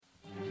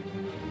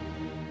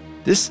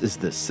This is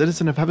the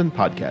Citizen of Heaven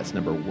podcast,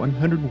 number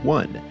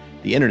 101,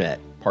 The Internet,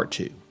 Part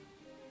 2.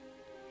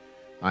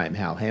 I am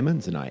Hal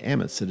Hammonds, and I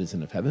am a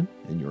citizen of heaven,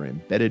 and your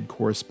embedded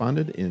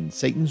correspondent in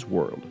Satan's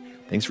world.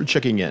 Thanks for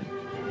checking in.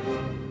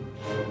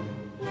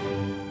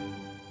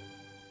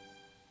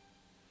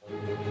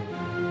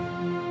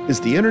 Is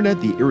the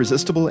Internet the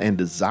irresistible and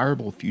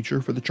desirable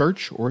future for the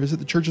church, or is it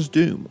the church's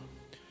doom?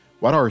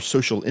 What are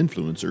social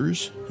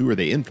influencers? Who are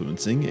they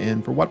influencing,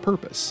 and for what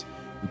purpose?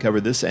 We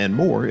cover this and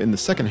more in the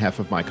second half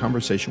of my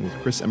conversation with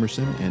Chris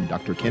Emerson and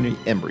Dr. Kenny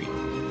Embry.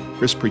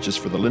 Chris preaches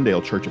for the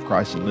Lindale Church of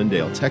Christ in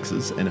Lindale,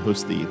 Texas, and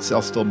hosts the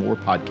Excel Still More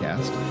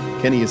podcast.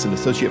 Kenny is an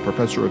associate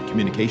professor of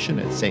communication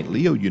at St.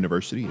 Leo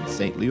University in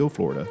St. Leo,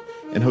 Florida,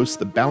 and hosts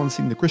the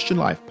Balancing the Christian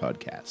Life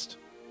podcast.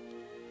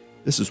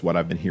 This is what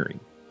I've been hearing.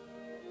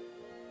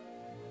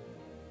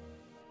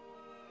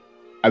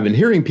 I've been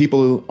hearing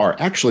people are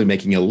actually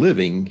making a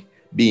living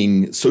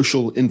being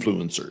social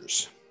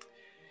influencers,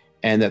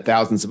 and that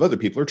thousands of other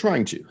people are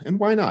trying to. And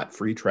why not?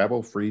 Free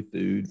travel, free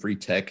food, free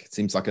tech. It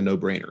seems like a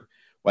no-brainer.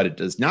 What it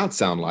does not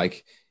sound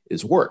like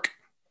is work.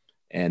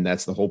 And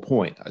that's the whole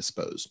point, I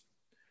suppose.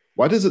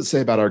 What does it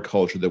say about our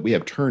culture that we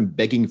have turned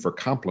begging for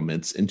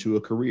compliments into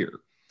a career?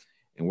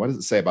 And what does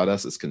it say about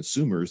us as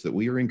consumers that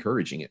we are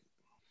encouraging it?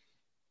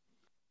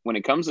 When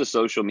it comes to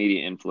social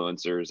media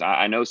influencers,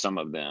 I know some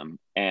of them,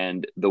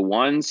 and the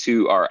ones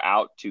who are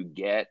out to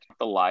get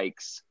the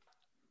likes,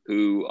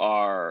 who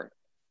are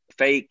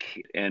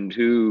fake and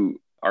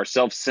who are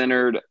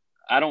self-centered,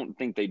 I don't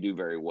think they do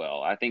very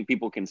well. I think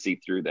people can see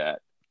through that.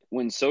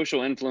 When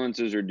social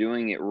influencers are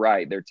doing it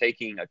right, they're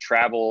taking a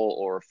travel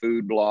or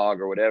food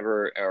blog or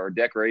whatever, or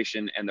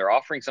decoration, and they're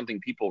offering something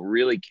people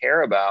really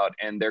care about,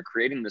 and they're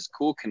creating this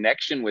cool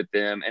connection with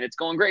them, and it's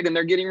going great, and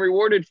they're getting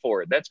rewarded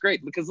for it. That's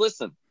great, because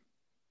listen,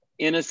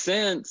 in a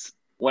sense,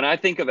 when I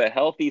think of a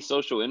healthy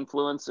social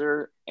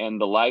influencer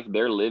and the life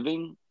they're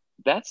living,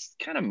 that's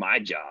kind of my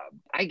job.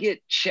 I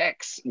get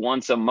checks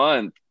once a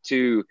month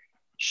to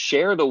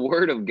share the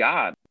word of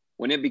God.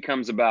 When it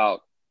becomes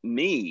about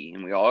me,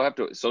 and we all have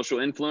to, social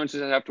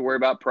influencers have to worry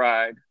about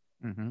pride,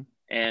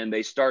 and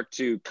they start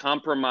to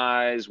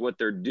compromise what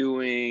they're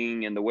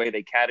doing and the way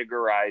they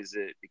categorize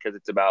it because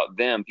it's about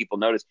them. People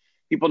notice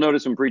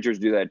when preachers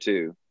do that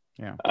too.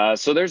 Yeah.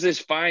 So there's this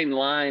fine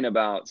line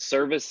about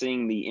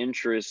servicing the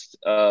interest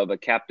of a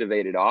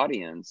captivated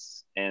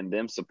audience and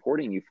them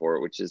supporting you for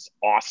it, which is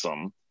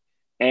awesome.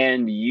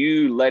 And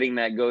you letting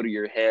that go to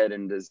your head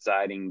and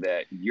deciding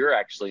that you're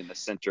actually in the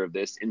center of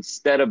this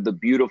instead of the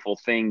beautiful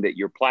thing that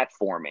you're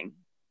platforming,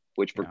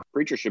 which for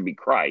preachers should be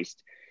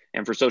Christ.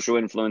 And for social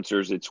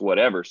influencers, it's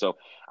whatever. So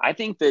I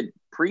think that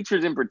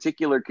preachers in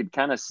particular could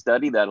kind of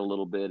study that a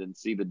little bit and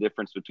see the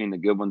difference between the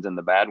good ones and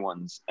the bad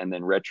ones, and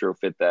then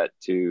retrofit that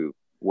to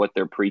what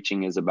their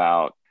preaching is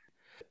about.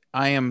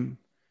 I am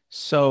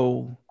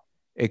so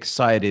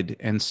excited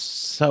and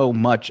so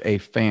much a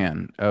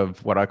fan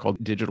of what I call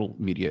digital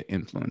media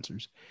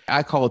influencers.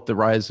 I call it the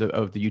rise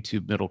of the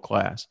YouTube middle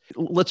class.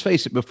 Let's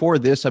face it, before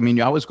this, I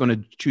mean, I was going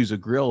to choose a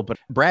grill, but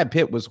Brad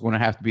Pitt was going to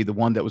have to be the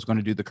one that was going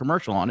to do the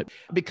commercial on it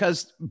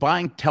because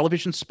buying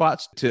television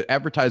spots to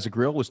advertise a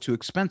grill was too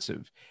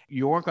expensive.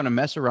 You weren't going to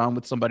mess around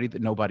with somebody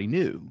that nobody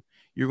knew.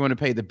 You're going to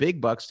pay the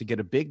big bucks to get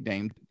a big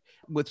name.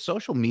 With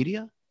social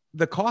media,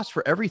 the cost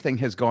for everything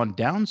has gone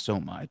down so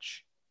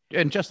much.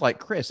 And just like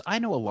Chris, I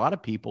know a lot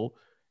of people,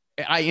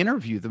 I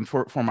interview them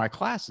for my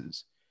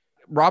classes.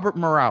 Robert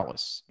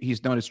Morales,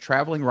 he's known as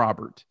Traveling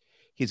Robert.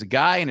 He's a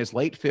guy in his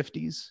late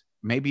 50s,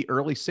 maybe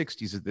early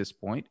 60s at this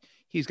point.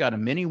 He's got a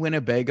mini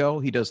Winnebago.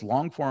 He does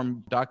long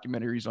form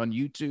documentaries on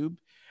YouTube.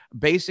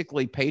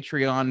 Basically,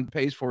 Patreon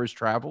pays for his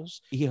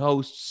travels. He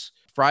hosts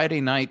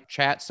Friday night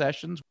chat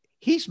sessions.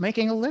 He's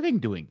making a living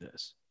doing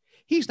this.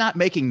 He's not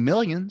making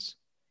millions.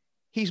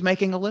 He's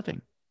making a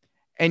living.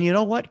 And you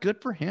know what?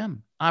 Good for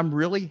him. I'm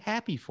really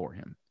happy for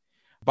him.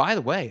 By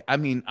the way, I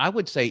mean, I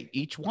would say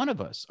each one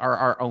of us are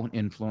our own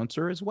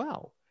influencer as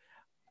well.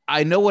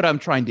 I know what I'm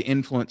trying to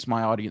influence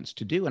my audience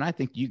to do, and I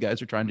think you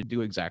guys are trying to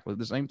do exactly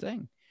the same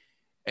thing.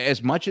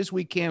 As much as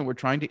we can, we're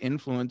trying to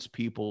influence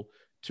people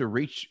to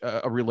reach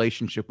a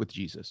relationship with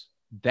Jesus.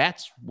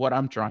 That's what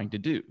I'm trying to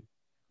do.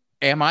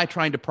 Am I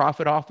trying to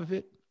profit off of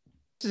it?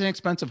 It's an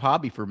expensive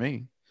hobby for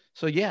me.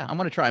 So yeah, I'm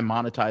going to try and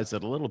monetize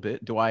it a little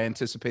bit. Do I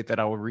anticipate that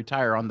I will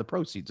retire on the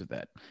proceeds of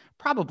that?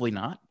 Probably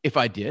not. If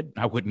I did,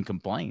 I wouldn't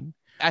complain.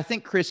 I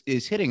think Chris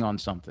is hitting on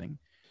something.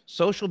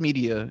 Social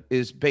media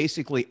is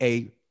basically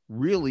a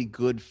really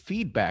good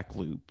feedback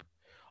loop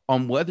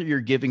on whether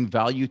you're giving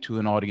value to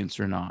an audience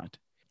or not.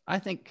 I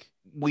think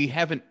we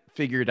haven't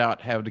figured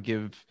out how to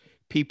give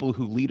people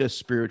who lead us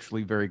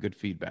spiritually very good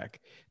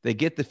feedback. They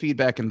get the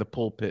feedback in the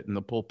pulpit, and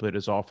the pulpit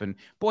is often,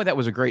 boy, that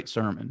was a great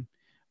sermon.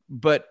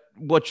 But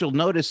what you'll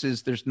notice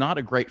is there's not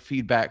a great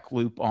feedback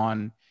loop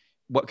on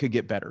what could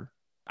get better.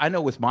 I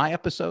know with my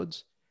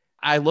episodes,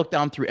 I look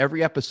down through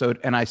every episode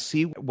and I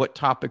see what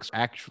topics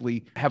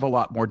actually have a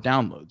lot more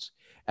downloads.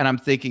 And I'm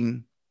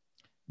thinking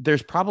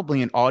there's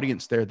probably an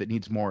audience there that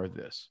needs more of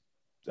this.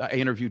 I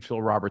interviewed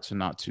Phil Robertson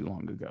not too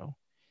long ago.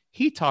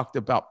 He talked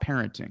about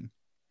parenting.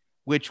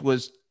 which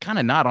was kind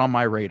of not on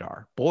my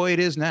radar. Boy, it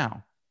is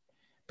now.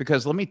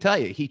 Because let me tell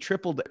you, he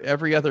tripled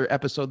every other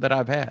episode that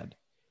I've had.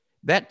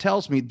 That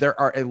tells me there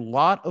are a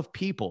lot of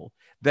people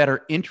that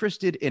are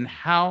interested in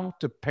how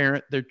to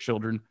parent their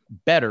children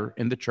better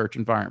in the church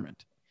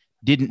environment.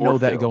 Didn't know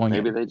that going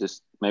in.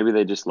 Maybe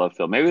they just love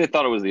Phil. Maybe they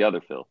thought it was the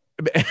other Phil.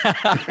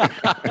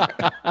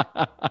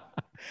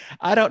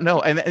 I don't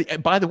know.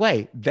 And by the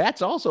way,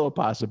 that's also a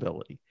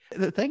possibility.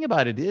 The thing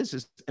about it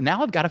is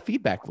now I've got a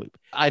feedback loop.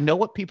 I know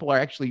what people are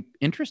actually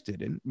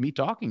interested in me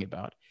talking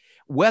about.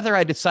 Whether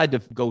I decide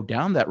to go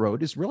down that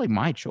road is really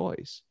my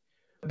choice.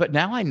 But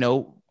now I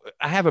know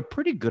I have a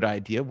pretty good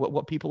idea of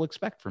what people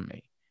expect from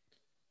me.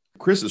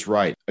 Chris is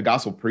right. A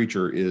gospel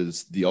preacher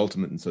is the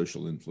ultimate in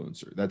social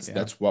influencer.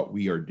 That's what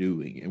we are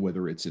doing, and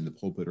whether it's in the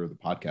pulpit or the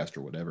podcast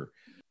or whatever.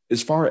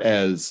 As far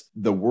as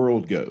the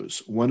world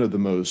goes, one of the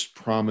most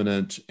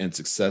prominent and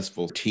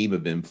successful team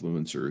of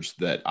influencers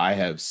that I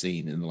have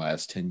seen in the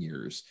last 10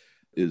 years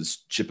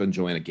is Chip and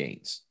Joanna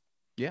Gaines.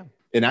 Yeah.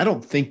 And I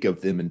don't think of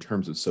them in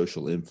terms of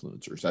social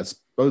influencers. I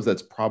suppose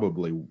that's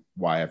probably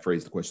why I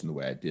phrased the question the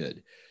way I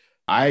did.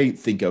 I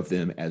think of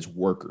them as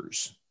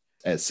workers,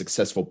 as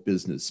successful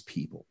business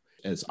people,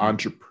 as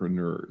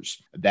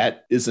entrepreneurs.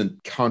 That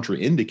isn't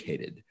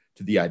contraindicated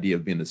to the idea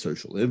of being a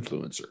social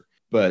influencer.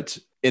 But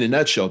in a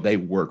nutshell, they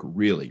work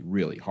really,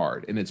 really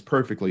hard. And it's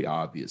perfectly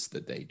obvious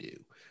that they do.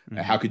 Mm-hmm.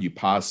 How could you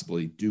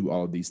possibly do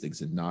all of these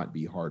things and not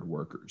be hard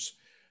workers?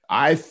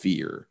 I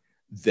fear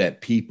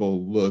that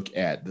people look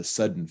at the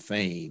sudden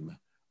fame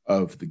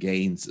of the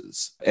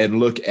Gaineses and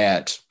look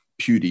at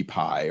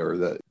PewDiePie or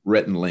the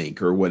Rhett and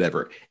Link or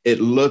whatever. It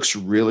looks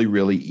really,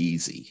 really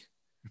easy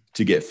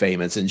to get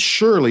famous. And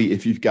surely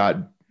if you've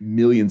got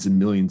millions and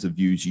millions of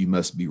views, you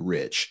must be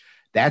rich.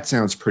 That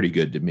sounds pretty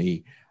good to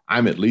me.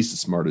 I'm at least as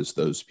smart as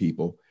those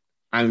people.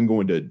 I'm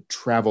going to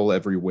travel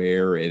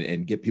everywhere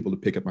and get people to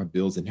pick up my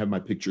bills and have my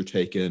picture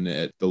taken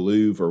at the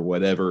Louvre or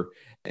whatever.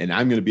 And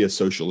I'm going to be a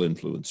social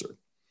influencer.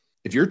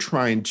 If you're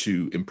trying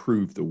to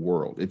improve the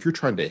world, if you're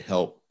trying to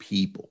help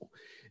people,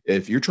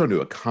 if you're trying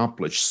to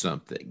accomplish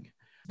something,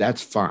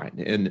 that's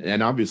fine.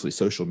 And obviously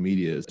social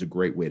media is a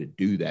great way to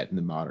do that in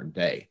the modern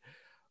day.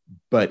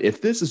 But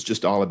if this is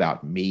just all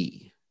about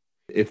me,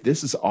 if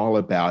this is all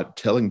about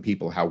telling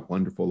people how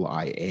wonderful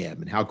I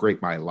am and how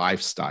great my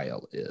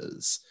lifestyle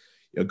is,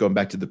 going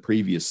back to the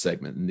previous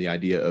segment and the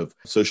idea of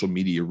social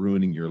media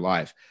ruining your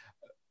life,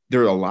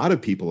 there are a lot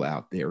of people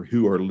out there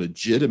who are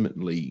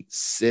legitimately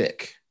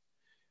sick.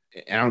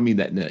 And I don't mean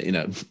that in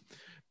a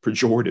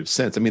pejorative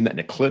sense. I mean that in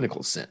a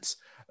clinical sense.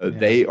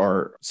 They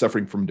are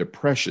suffering from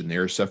depression.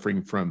 They're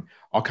suffering from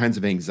all kinds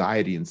of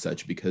anxiety and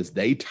such because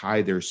they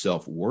tie their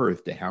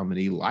self-worth to how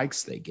many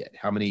likes they get,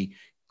 how many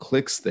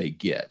clicks they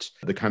get,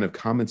 the kind of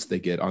comments they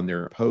get on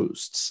their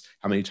posts,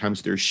 how many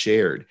times they're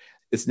shared.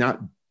 It's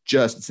not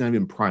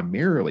even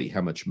primarily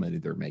how much money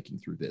they're making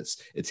through this.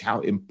 It's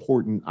how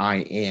important I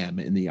am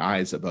in the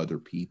eyes of other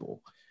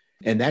people.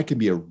 And that can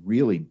be a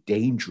really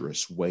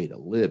dangerous way to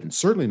live, and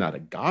certainly not a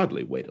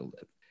godly way to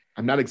live.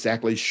 I'm not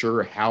exactly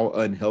sure how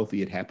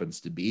unhealthy it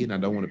happens to be, and I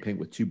don't want to paint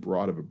with too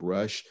broad of a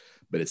brush,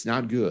 but it's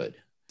not good.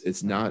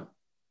 It's not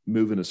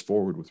moving us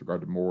forward with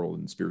regard to moral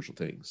and spiritual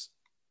things.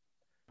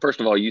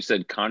 First of all, you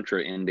said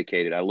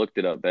contraindicated. I looked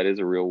it up. That is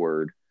a real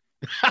word.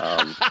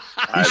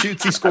 He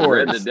shoots, he scores. I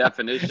read the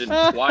definition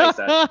twice.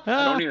 I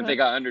don't even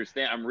think I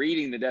understand. I'm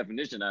reading the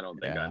definition. I don't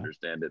think I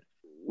understand it.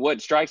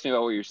 What strikes me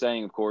about what you're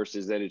saying, of course,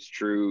 is that it's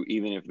true.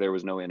 Even if there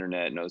was no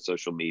internet, no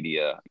social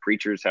media,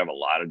 preachers have a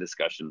lot of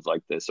discussions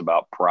like this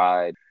about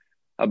pride,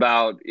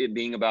 about it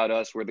being about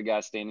us. We're the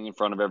guy standing in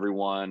front of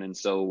everyone. And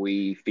so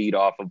we feed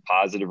off of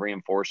positive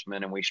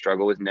reinforcement and we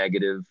struggle with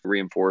negative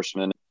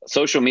reinforcement.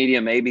 Social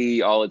media,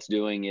 maybe all it's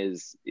doing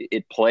is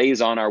it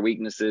plays on our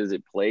weaknesses.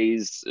 It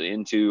plays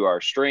into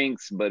our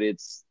strengths, but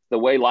it's the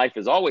way life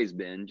has always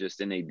been, just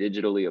in a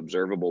digitally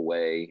observable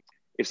way.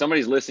 If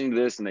somebody's listening to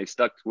this and they've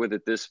stuck with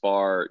it this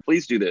far,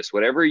 please do this.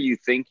 Whatever you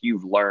think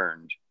you've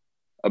learned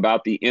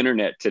about the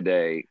internet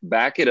today,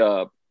 back it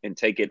up and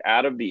take it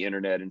out of the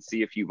internet and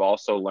see if you've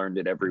also learned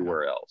it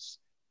everywhere else.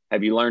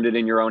 Have you learned it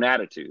in your own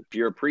attitude? If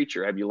you're a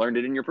preacher, have you learned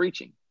it in your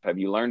preaching? Have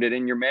you learned it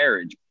in your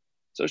marriage?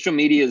 Social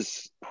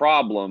media's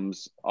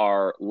problems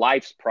are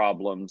life's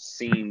problems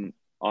seen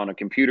on a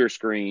computer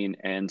screen,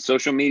 and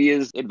social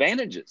media's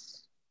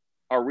advantages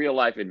are real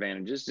life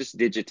advantages, just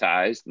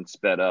digitized and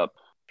sped up.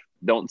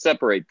 Don't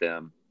separate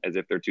them as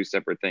if they're two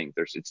separate things.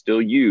 It's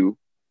still you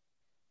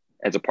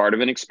as a part of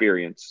an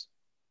experience,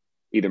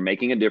 either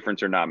making a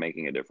difference or not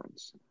making a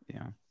difference.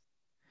 Yeah.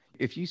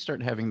 If you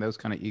start having those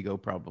kind of ego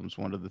problems,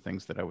 one of the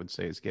things that I would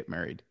say is get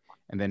married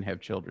and then have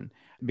children.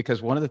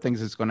 Because one of the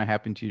things that's going to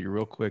happen to you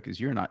real quick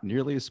is you're not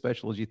nearly as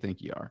special as you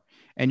think you are.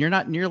 And you're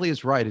not nearly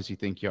as right as you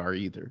think you are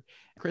either.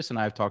 Chris and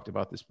I have talked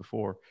about this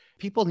before.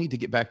 People need to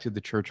get back to the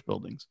church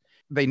buildings.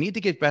 They need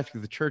to get back to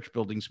the church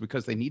buildings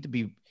because they need to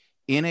be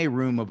in a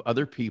room of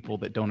other people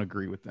that don't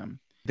agree with them.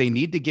 They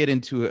need to get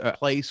into a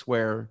place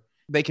where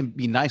they can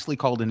be nicely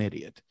called an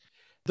idiot.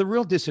 The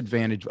real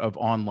disadvantage of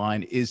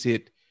online is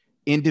it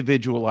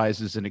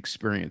individualizes an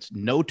experience.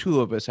 No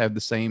two of us have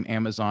the same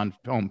Amazon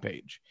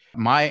homepage.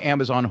 My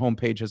Amazon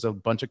homepage has a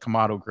bunch of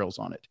Kamado grills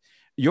on it.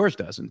 Yours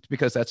doesn't,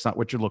 because that's not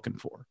what you're looking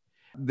for.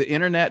 The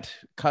internet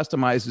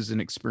customizes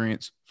an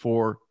experience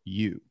for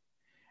you.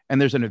 And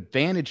there's an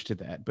advantage to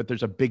that, but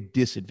there's a big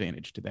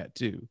disadvantage to that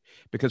too.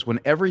 Because when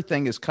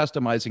everything is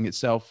customizing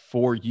itself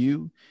for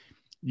you,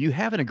 you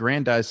have an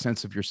aggrandized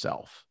sense of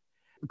yourself.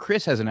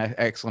 Chris has an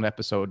excellent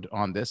episode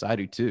on this. I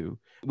do too,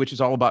 which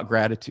is all about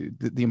gratitude.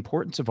 The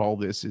importance of all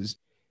this is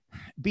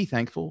be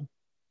thankful.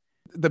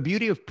 The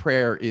beauty of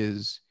prayer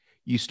is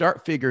you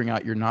start figuring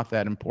out you're not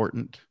that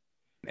important.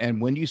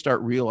 And when you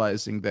start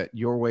realizing that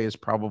your way is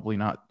probably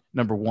not,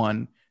 number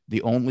one,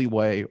 the only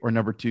way, or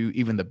number two,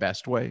 even the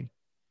best way,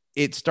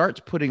 it starts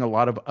putting a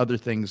lot of other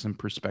things in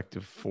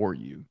perspective for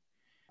you.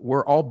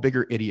 We're all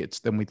bigger idiots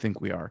than we think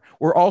we are.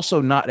 We're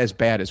also not as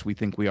bad as we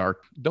think we are.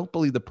 Don't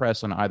believe the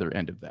press on either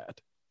end of that.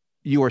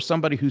 You are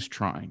somebody who's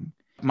trying.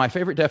 My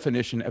favorite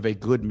definition of a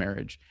good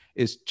marriage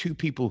is two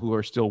people who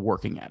are still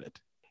working at it.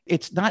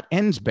 It's not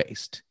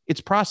ends-based.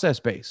 It's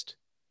process-based.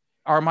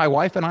 Are my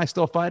wife and I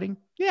still fighting?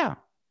 Yeah,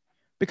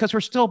 because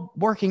we're still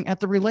working at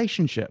the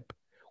relationship.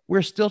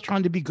 We're still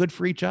trying to be good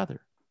for each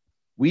other.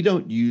 We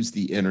don't use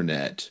the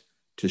internet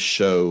to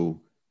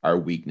show our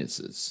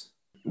weaknesses.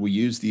 We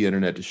use the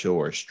internet to show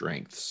our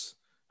strengths.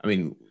 I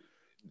mean,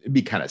 it'd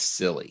be kind of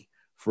silly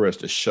for us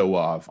to show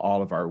off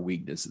all of our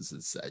weaknesses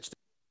and such.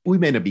 We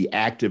may not be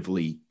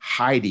actively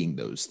hiding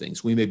those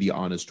things. We may be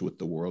honest with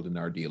the world in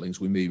our dealings.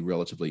 We may be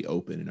relatively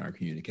open in our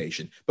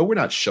communication, but we're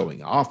not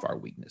showing off our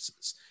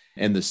weaknesses.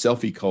 And the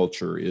selfie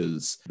culture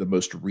is the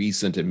most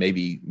recent and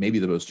maybe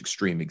the most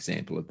extreme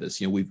example of this.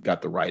 You know, we've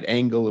got the right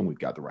angle and we've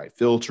got the right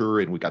filter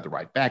and we've got the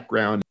right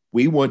background.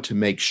 We want to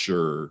make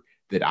sure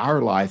that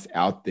our life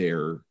out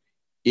there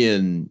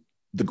in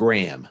the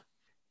gram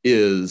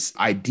is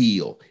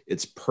ideal.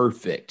 It's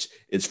perfect.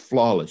 It's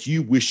flawless.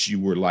 You wish you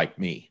were like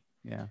me.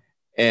 Yeah.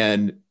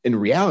 And in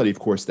reality, of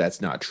course,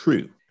 that's not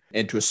true.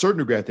 And to a certain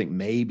degree, I think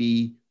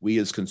maybe we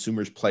as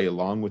consumers play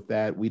along with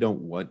that. We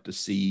don't want to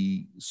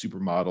see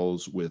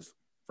supermodels with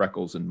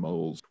freckles and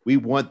moles. We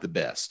want the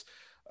best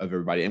of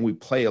everybody. And we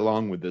play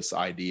along with this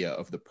idea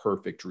of the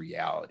perfect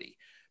reality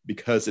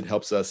because it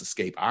helps us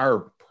escape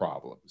our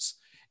problems.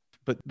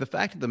 But the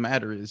fact of the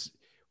matter is,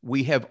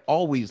 we have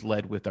always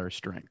led with our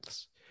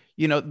strengths.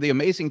 You know, the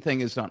amazing thing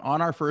is on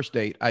our first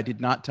date, I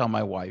did not tell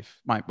my wife,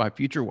 my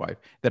future wife,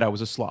 that I was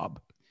a slob.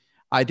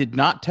 I did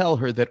not tell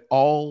her that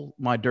all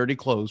my dirty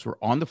clothes were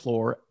on the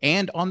floor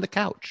and on the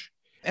couch.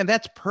 And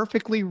that's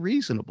perfectly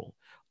reasonable.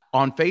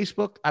 On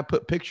Facebook, I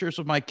put pictures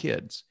of my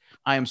kids.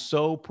 I am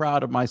so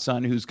proud of my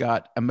son who's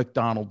got a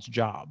McDonald's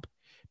job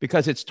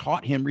because it's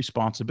taught him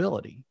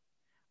responsibility.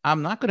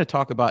 I'm not going to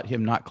talk about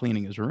him not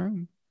cleaning his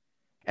room.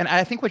 And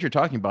I think what you're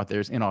talking about there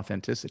is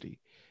inauthenticity.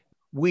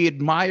 We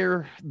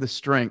admire the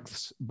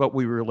strengths, but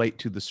we relate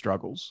to the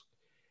struggles.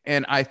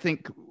 And I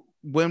think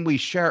when we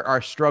share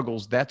our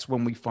struggles, that's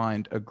when we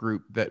find a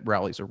group that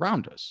rallies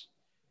around us.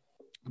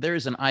 There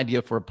is an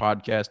idea for a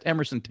podcast.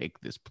 Emerson, take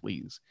this,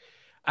 please.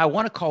 I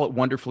want to call it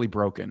Wonderfully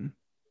Broken.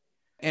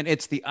 And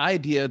it's the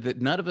idea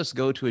that none of us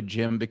go to a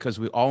gym because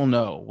we all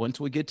know once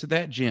we get to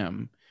that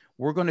gym,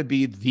 we're going to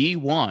be the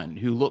one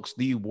who looks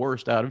the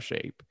worst out of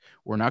shape.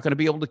 We're not going to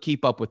be able to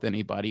keep up with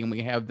anybody. And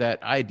we have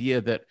that idea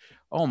that,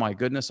 oh my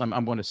goodness,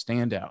 I'm going to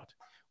stand out.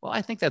 Well,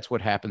 I think that's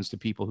what happens to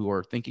people who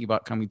are thinking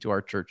about coming to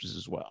our churches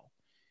as well.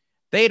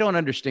 They don't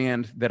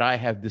understand that I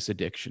have this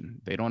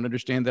addiction. They don't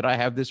understand that I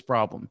have this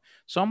problem.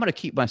 So I'm going to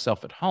keep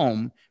myself at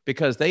home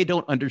because they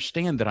don't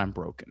understand that I'm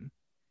broken.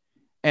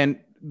 And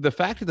the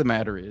fact of the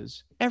matter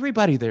is,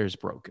 everybody there is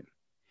broken.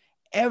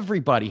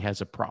 Everybody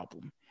has a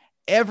problem.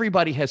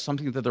 Everybody has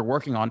something that they're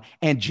working on,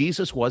 and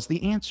Jesus was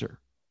the answer.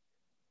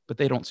 But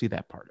they don't see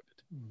that part of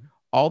it. Mm-hmm.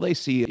 All they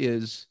see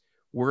is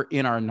we're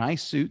in our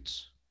nice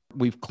suits,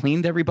 we've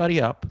cleaned everybody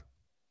up,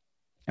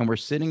 and we're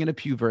sitting in a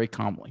pew very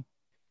calmly.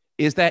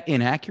 Is that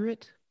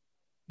inaccurate?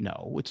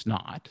 No, it's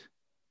not.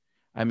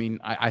 I mean,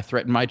 I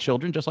threaten my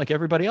children just like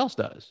everybody else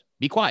does.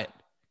 Be quiet.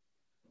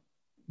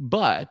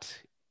 But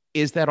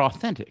is that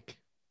authentic?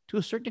 To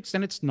a certain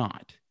extent, it's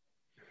not.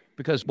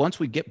 Because once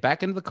we get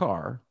back into the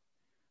car,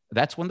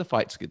 that's when the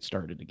fights get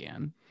started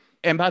again.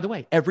 And by the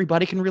way,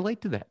 everybody can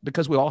relate to that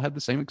because we all have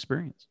the same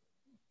experience.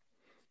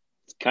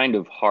 It's kind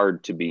of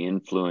hard to be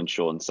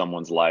influential in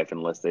someone's life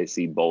unless they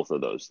see both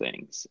of those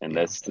things.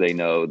 Unless they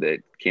know that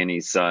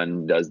Kenny's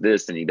son does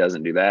this and he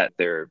doesn't do that.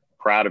 They're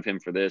proud of him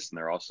for this, and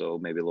they're also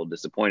maybe a little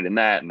disappointed in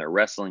that, and they're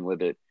wrestling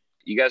with it.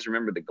 You guys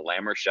remember the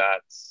glamour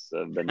shots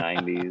of the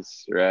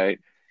 90s, right?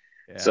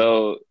 Yeah.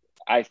 So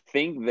I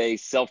think they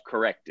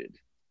self-corrected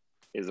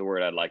is the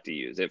word I'd like to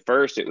use. At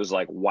first, it was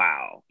like,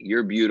 wow,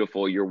 you're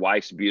beautiful. Your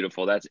wife's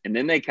beautiful. And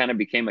then they kind of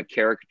became a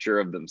caricature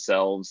of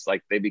themselves.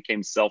 Like they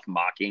became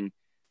self-mocking.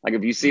 Like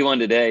if you see one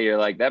today, you're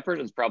like, that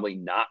person's probably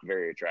not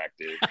very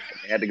attractive.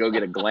 They had to go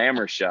get a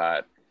glamour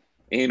shot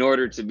in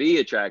order to be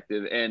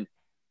attractive. And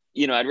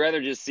I'd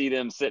rather just see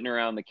them sitting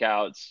around the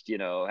couch,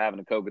 having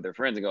a Coke with their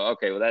friends and go,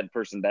 okay, well, that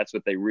person, that's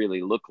what they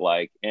really look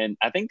like. And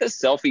I think the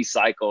selfie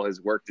cycle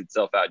has worked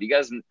itself out. You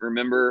guys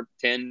remember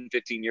 10,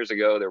 15 years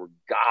ago, there were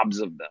gobs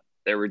of them.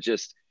 There were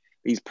just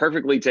these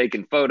perfectly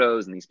taken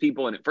photos and these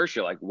people. And at first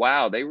you're like,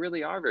 wow, they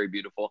really are very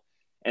beautiful.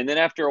 And then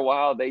after a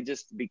while, they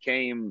just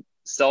became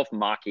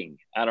self-mocking.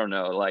 I don't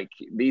know, like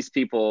these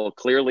people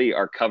clearly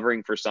are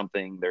covering for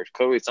something. There's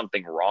clearly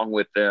something wrong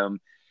with them.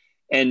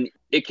 And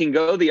it can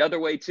go the other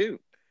way too.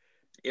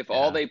 If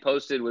all they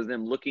posted was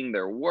them looking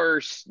their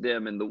worst,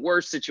 them in the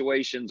worst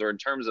situations, or in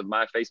terms of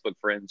my Facebook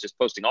friends, just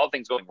posting all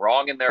things going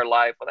wrong in their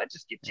life, well, that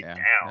just gets you down.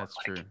 That's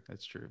true.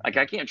 That's true. Like,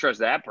 I can't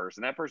trust that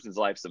person. That person's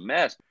life's a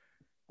mess.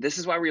 This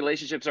is why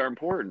relationships are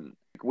important.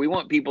 We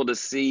want people to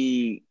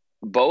see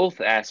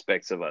both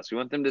aspects of us. We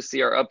want them to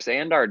see our ups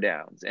and our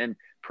downs. And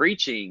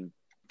preaching,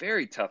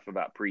 very tough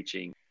about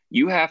preaching.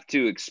 You have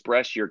to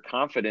express your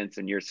confidence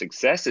and your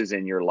successes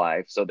in your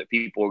life so that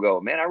people will go,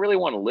 man, I really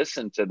want to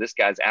listen to this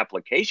guy's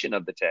application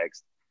of the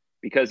text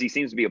because he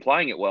seems to be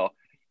applying it well.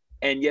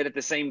 And yet at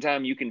the same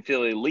time, you can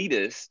feel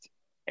elitist.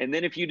 And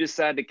then if you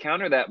decide to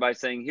counter that by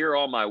saying, here are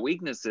all my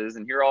weaknesses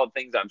and here are all the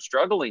things I'm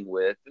struggling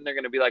with, then they're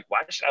going to be like,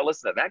 why should I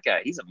listen to that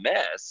guy? He's a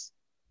mess.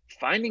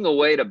 Finding a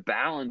way to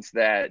balance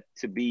that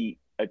to be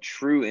a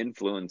true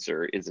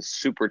influencer is a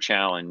super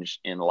challenge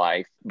in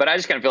life. But I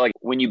just kind of feel like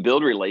when you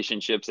build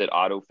relationships, it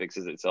auto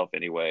fixes itself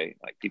anyway.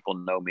 Like people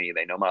know me,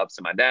 they know my ups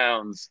and my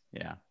downs.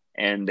 Yeah.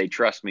 And they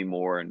trust me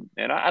more. And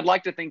I'd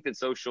like to think that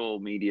social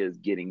media is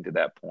getting to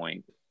that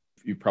point.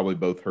 You probably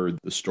both heard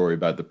the story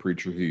about the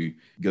preacher who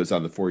goes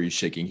on the foyer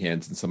shaking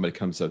hands and somebody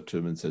comes up to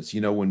him and says,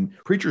 when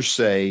preachers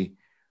say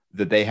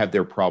that they have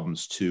their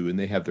problems too, and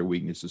they have their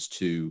weaknesses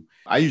too,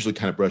 I usually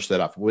kind of brush that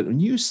off. When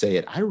you say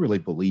it, I really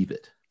believe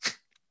it.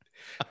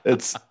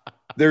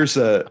 There's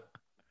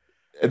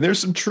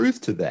some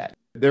truth to that.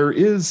 There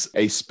is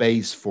a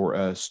space for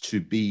us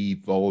to be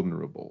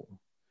vulnerable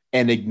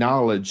and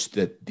acknowledge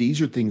that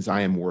these are things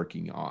I am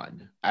working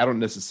on. I don't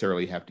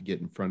necessarily have to get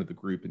in front of the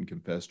group and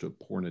confess to a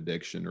porn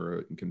addiction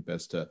or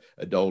confess to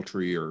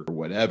adultery or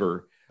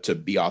whatever to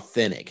be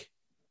authentic.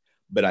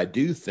 But I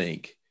do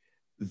think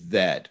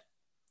that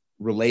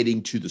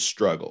relating to the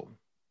struggle,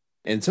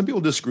 and some people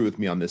disagree with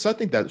me on this, I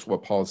think that's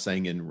what Paul is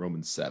saying in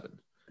Romans 7.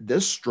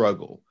 This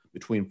struggle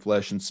between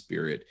flesh and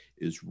spirit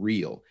is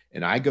real.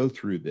 And I go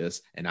through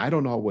this and I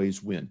don't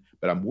always win,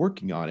 but I'm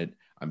working on it.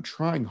 I'm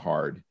trying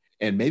hard.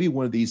 And maybe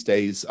one of these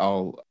days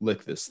I'll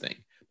lick this thing.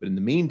 But in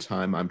the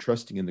meantime, I'm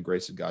trusting in the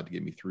grace of God to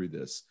get me through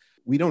this.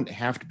 We don't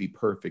have to be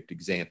perfect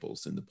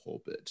examples in the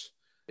pulpit.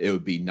 It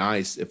would be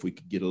nice if we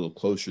could get a little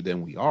closer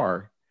than we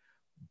are,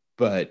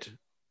 but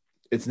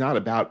it's not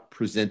about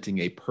presenting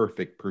a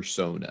perfect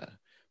persona.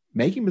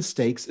 Making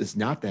mistakes is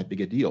not that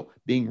big a deal.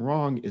 Being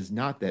wrong is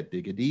not that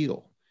big a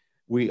deal.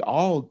 We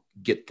all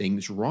get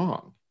things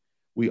wrong.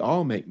 We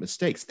all make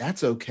mistakes.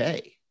 That's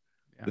okay.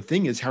 Yeah. The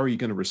thing is, how are you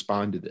going to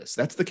respond to this?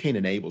 That's the Cain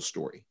and Abel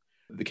story.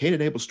 The Cain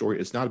and Abel story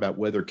is not about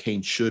whether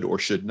Cain should or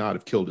should not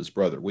have killed his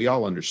brother. We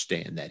all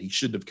understand that. He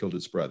shouldn't have killed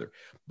his brother.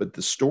 But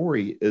the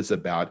story is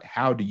about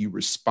how do you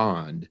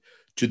respond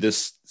to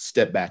this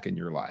step back in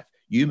your life?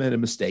 You made a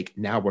mistake.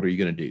 Now what are you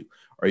going to do?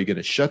 Are you going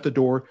to shut the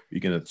door? Are you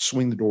going to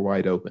swing the door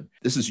wide open?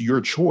 This is your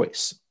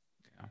choice.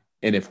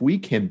 And if we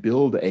can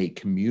build a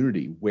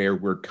community where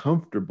we're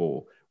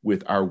comfortable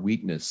with our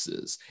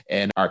weaknesses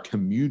and our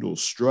communal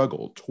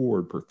struggle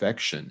toward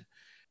perfection,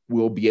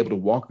 we'll be able to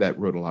walk that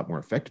road a lot more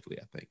effectively,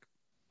 I think.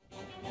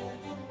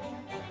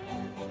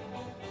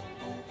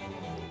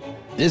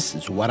 This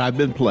is what I've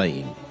been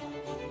playing.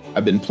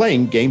 I've been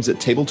playing games at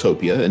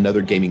Tabletopia and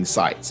other gaming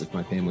sites. If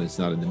my family is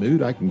not in the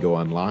mood, I can go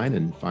online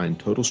and find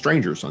total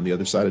strangers on the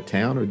other side of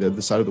town or the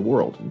other side of the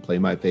world and play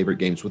my favorite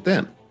games with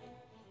them,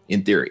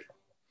 in theory.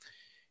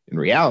 In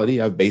reality,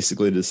 I've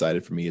basically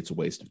decided for me it's a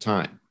waste of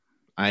time.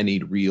 I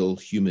need real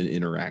human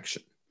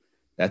interaction.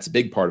 That's a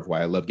big part of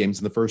why I love games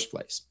in the first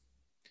place.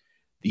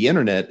 The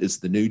internet is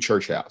the new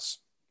church house.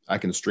 I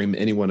can stream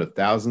any one of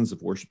thousands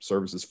of worship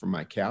services from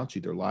my couch,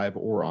 either live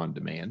or on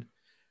demand.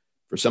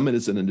 For some, it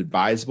is an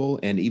advisable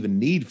and even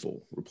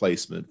needful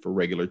replacement for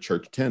regular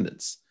church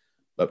attendance.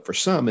 But for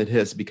some, it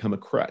has become a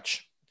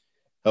crutch,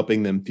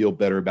 helping them feel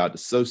better about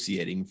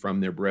dissociating from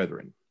their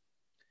brethren.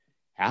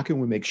 How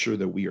can we make sure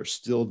that we are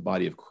still the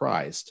body of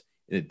Christ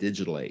in a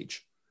digital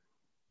age?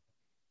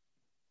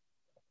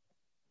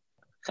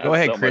 Go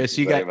ahead, Chris.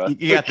 You got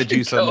the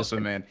juice on this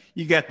one, man.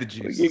 You got the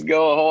juice. We could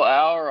go a whole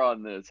hour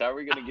on this. How are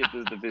we going to get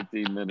this to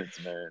 15 minutes,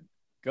 man?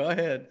 Go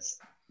ahead.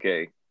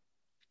 Okay.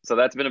 So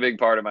that's been a big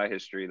part of my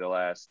history the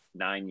last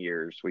 9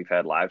 years. We've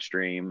had live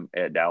stream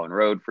at Dowling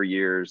Road for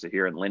years,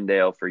 here in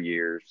Lindale for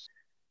years.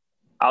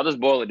 I'll just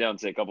boil it down and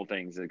say a couple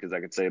things because I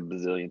could say a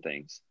bazillion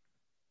things.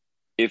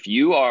 If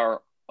you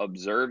are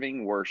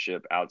observing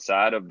worship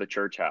outside of the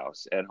church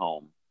house at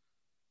home,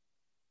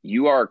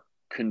 you are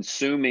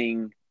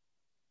consuming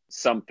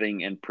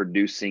something and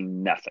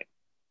producing nothing.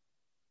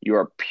 You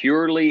are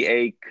purely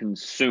a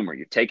consumer.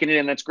 You're taking it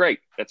in. That's great.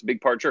 That's a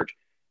big part of church.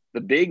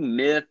 The big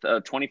myth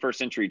of 21st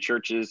century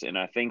churches, and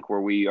I think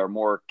where we are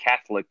more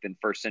Catholic than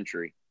first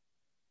century,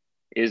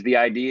 is the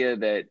idea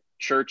that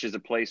church is a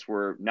place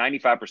where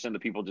 95% of the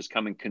people just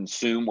come and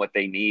consume what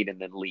they need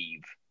and then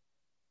leave.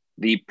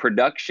 The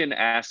production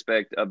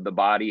aspect of the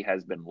body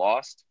has been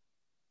lost.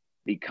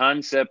 The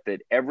concept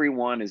that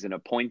everyone is an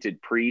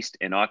appointed priest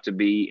and ought to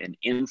be an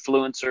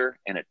influencer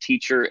and a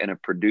teacher and a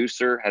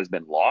producer has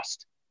been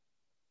lost.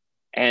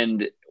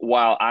 And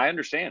while I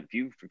understand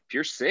if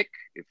you're sick,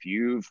 if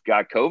you've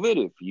got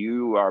COVID, if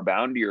you are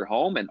bound to your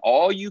home and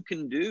all you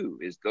can do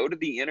is go to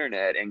the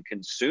internet and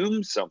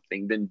consume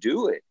something, then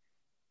do it.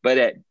 But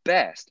at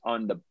best,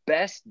 on the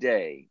best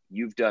day,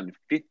 you've done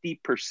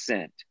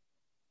 50%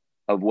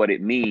 of what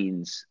it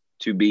means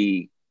to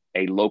be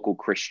a local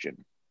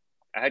Christian.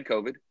 I had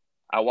COVID.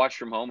 I watched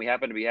from home. We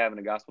happened to be having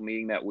a gospel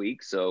meeting that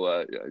week.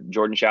 So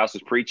Jordan Schaus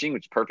was preaching,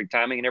 which is perfect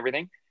timing and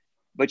everything.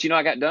 But,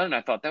 I got done and I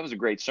thought that was a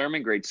great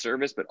sermon, great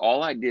service. But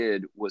all I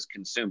did was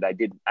consumed.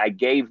 I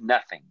gave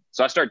nothing.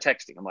 So I started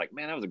texting. I'm like,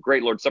 man, that was a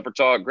great Lord's Supper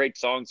talk, great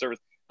song service.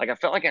 Like I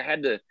felt like I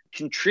had to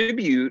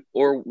contribute,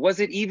 or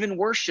was it even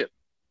worship?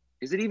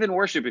 Is it even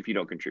worship if you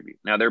don't contribute?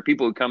 Now, there are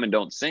people who come and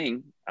don't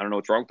sing. I don't know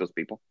what's wrong with those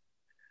people.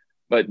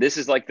 But this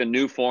is like the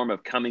new form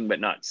of coming but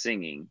not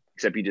singing,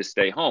 except you just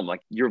stay home.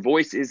 Like your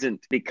voice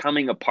isn't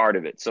becoming a part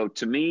of it. So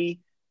to me,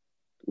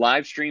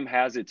 live stream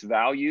has its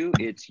value.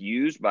 It's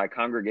used by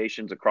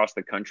congregations across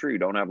the country who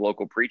don't have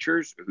local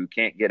preachers, who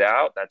can't get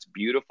out. That's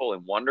beautiful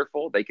and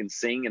wonderful. They can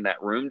sing in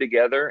that room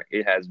together.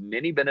 It has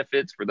many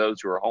benefits for those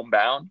who are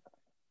homebound.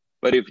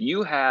 But if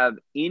you have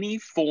any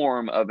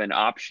form of an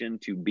option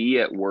to be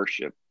at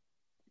worship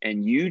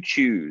and you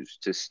choose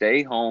to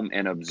stay home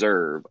and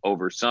observe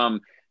over some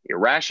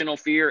irrational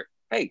fear,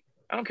 hey,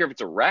 I don't care if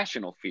it's a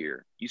rational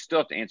fear, you still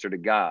have to answer to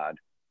God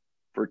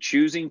for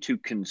choosing to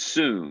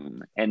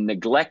consume and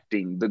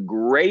neglecting the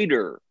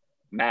greater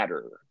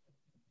matter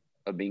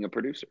of being a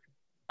producer.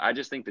 I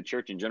just think the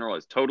church in general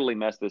has totally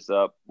messed this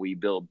up. We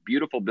build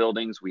beautiful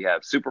buildings. We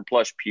have super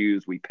plush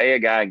pews. We pay a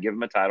guy and give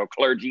him a title,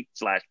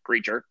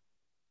 clergy/preacher.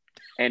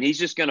 And he's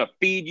just going to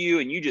feed you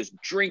and you just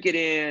drink it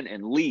in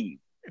and leave.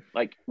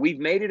 Like we've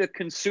made it a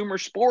consumer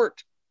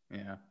sport.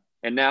 Yeah.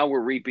 And now we're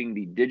reaping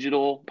the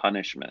digital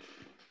punishment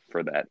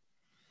for that.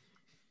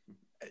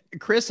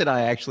 Chris and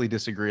I actually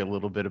disagree a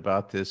little bit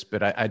about this,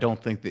 but I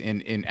don't think that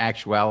in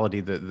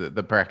actuality,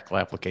 the practical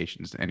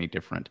application is any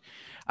different.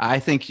 I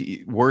think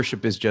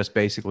worship is just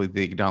basically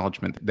the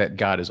acknowledgement that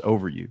God is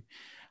over you.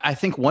 I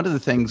think one of the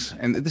things,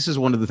 and this is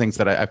one of the things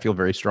that I feel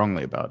very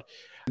strongly about,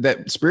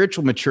 that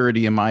spiritual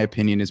maturity, in my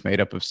opinion, is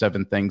made up of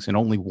 7 things, and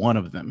only one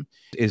of them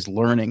is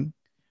learning.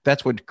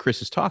 That's what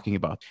Chris is talking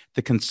about,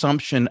 the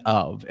consumption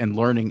of and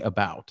learning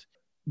about.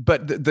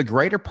 But the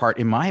greater part,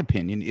 in my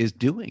opinion, is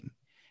doing.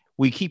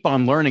 We keep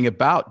on learning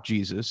about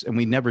Jesus and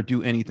we never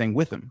do anything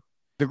with him.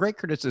 The great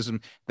criticism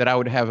that I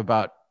would have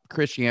about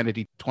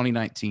Christianity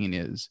 2019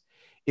 is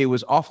it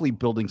was awfully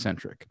building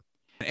centric.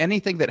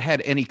 Anything that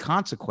had any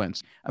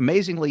consequence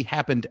amazingly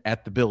happened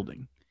at the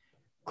building.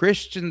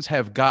 Christians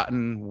have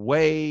gotten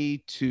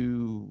way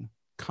too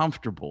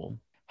comfortable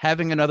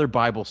having another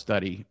Bible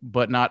study,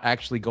 but not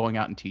actually going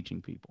out and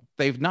teaching people.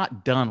 They've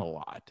not done a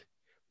lot,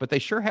 but they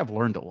sure have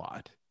learned a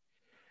lot.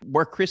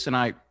 Where Chris and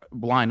I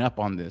line up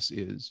on this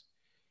is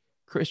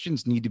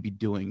Christians need to be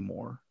doing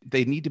more.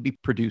 They need to be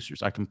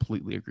producers. I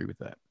completely agree with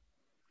that.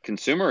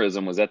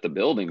 Consumerism was at the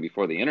building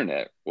before the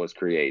internet was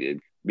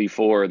created.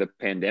 Before the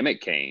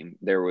pandemic came,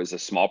 there was a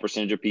small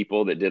percentage of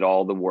people that did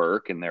all the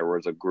work, and there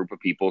was a group of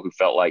people who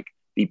felt like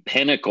the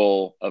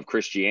pinnacle of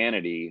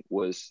Christianity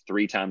was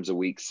 3 times a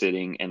week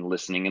sitting and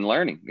listening and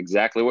learning.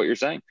 Exactly what you're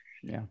saying.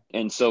 Yeah.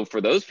 And so for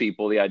those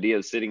people, the idea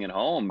of sitting at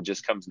home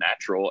just comes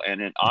natural.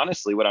 And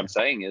honestly, what I'm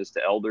saying is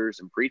to elders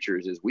and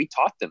preachers is we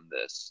taught them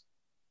this.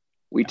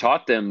 We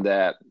taught them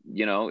that,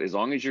 as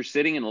long as you're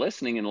sitting and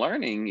listening and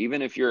learning,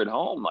 even if you're at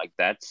home, like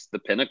that's the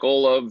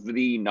pinnacle of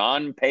the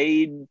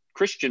non-paid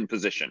Christian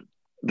position.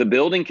 The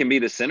building can be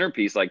the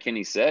centerpiece, like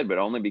Kenny said, but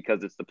only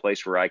because it's the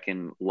place where I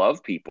can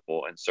love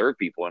people and serve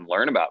people and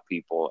learn about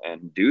people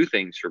and do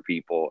things for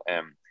people.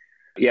 And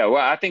yeah,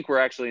 well, I think we're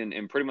actually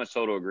in pretty much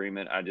total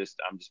agreement. I'm just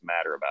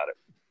madder about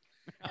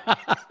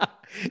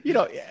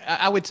it.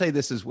 I would say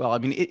this as well. I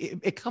mean,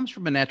 it comes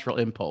from a natural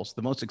impulse.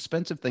 The most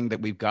expensive thing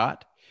that we've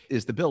got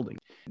is the building.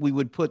 We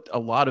would put a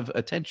lot of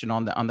attention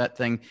on that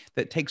thing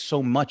that takes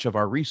so much of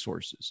our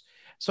resources.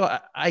 So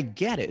I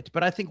get it,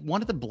 but I think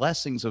one of the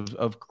blessings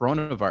of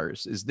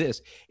coronavirus is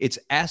this. It's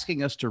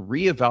asking us to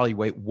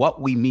reevaluate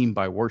what we mean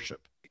by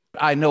worship.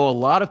 I know a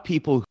lot of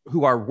people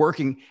who are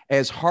working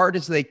as hard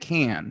as they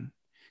can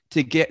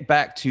to get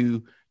back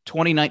to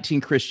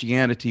 2019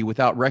 Christianity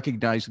without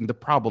recognizing the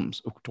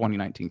problems of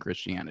 2019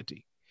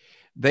 Christianity.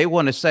 They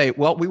want to say,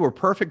 well, we were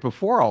perfect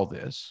before all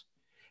this,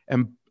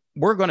 and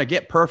we're going to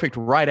get perfect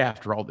right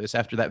after all this,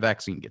 after that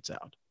vaccine gets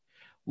out.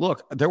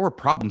 Look, there were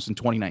problems in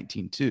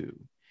 2019 too.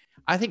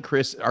 I think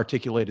Chris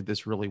articulated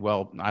this really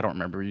well. I don't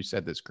remember you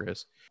said this,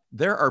 Chris.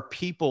 There are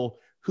people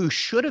who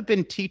should have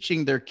been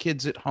teaching their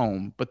kids at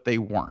home, but they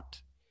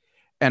weren't.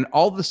 And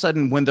all of a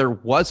sudden, when there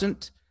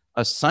wasn't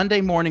a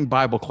Sunday morning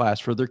Bible class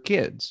for their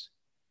kids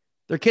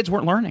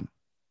weren't learning.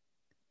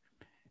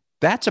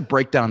 That's a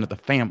breakdown of the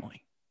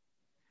family.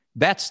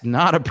 That's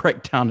not a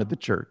breakdown of the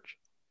church.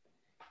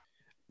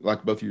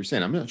 Like both of you were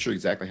saying, I'm not sure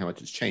exactly how much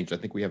has changed. I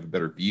think we have a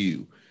better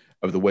view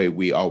of the way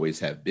we always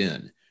have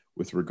been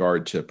with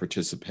regard to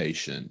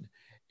participation,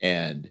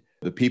 and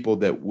the people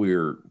that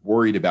we're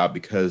worried about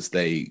because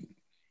they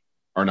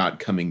are not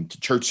coming to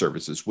church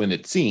services when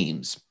it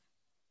seems,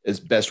 as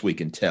best we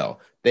can tell,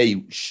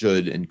 they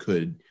should and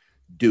could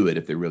do it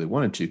if they really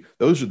wanted to.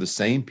 Those are the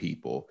same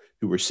people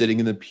who were sitting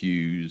in the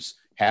pews,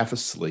 half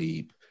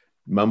asleep,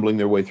 mumbling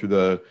their way through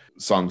the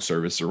song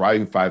service,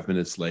 arriving 5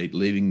 minutes late,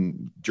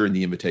 leaving during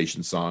the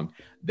invitation song.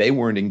 They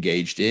weren't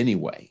engaged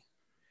anyway.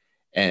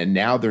 And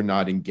now they're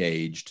not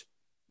engaged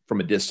from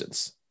a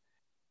distance.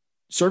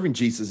 Serving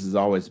Jesus is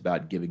always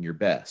about giving your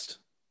best,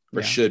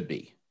 or should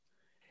be.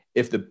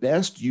 If the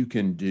best you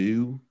can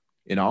do,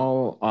 in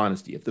all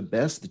honesty, if the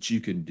best that you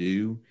can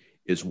do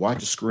is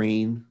watch a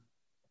screen,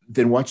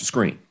 then watch a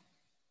screen.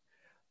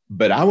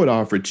 But I would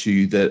offer to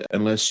you that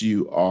unless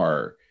you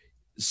are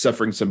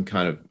suffering some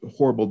kind of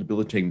horrible,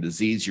 debilitating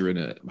disease, you're in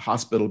a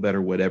hospital bed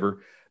or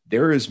whatever,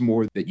 there is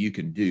more that you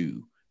can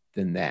do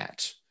than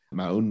that.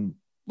 My own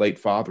late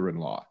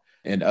father-in-law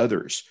and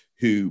others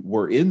who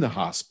were in the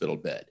hospital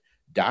bed,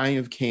 dying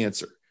of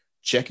cancer,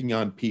 checking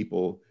on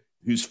people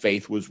whose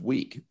faith was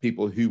weak,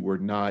 people who were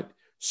not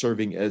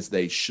serving as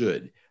they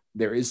should.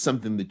 There is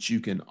something that you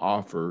can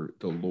offer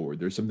the Lord.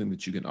 There's something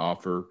that you can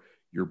offer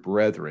your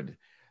brethren.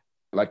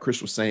 Like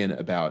Chris was saying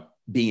about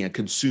being a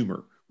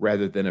consumer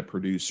rather than a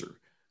producer.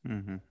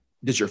 Mm-hmm.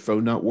 Does your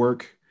phone not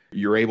work?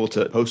 You're able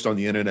to post on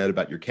the internet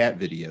about your cat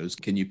videos.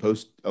 Can you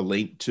post a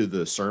link to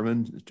the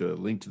sermon, to a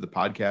link to the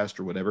podcast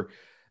or whatever?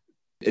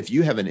 If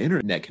you have an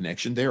internet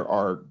connection, there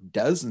are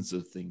dozens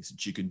of things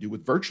that you can do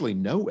with virtually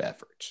no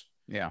effort.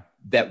 Yeah.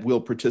 That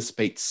will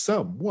participate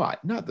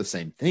somewhat, not the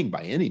same thing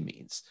by any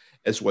means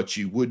as what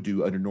you would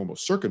do under normal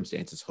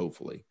circumstances,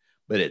 hopefully,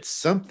 but it's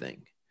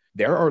something.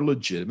 There are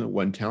legitimate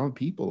one-talent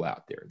people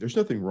out there. There's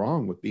nothing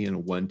wrong with being a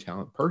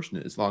one-talent person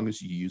as long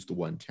as you use the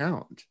one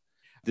talent.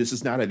 This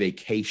is not a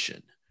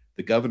vacation.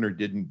 The governor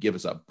didn't give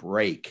us a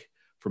break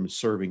from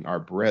serving our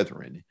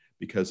brethren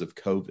because of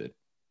COVID.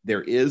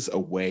 There is a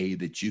way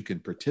that you can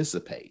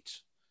participate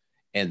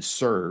and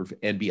serve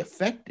and be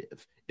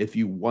effective if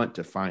you want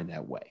to find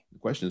that way. The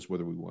question is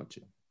whether we want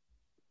to.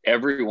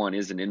 Everyone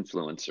is an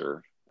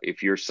influencer.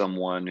 If you're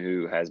someone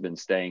who has been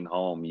staying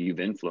home, you've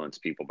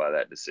influenced people by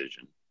that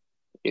decision.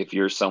 If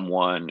you're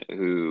someone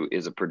who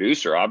is a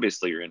producer,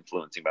 obviously you're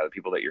influencing by the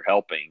people that you're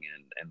helping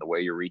and the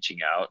way you're reaching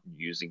out and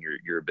using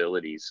your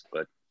abilities.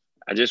 But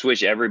I just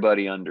wish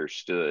everybody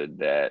understood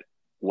that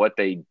what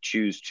they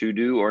choose to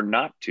do or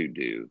not to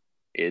do,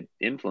 it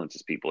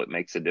influences people. It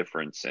makes a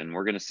difference. And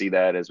we're going to see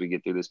that as we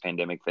get through this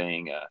pandemic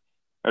thing.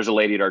 There's a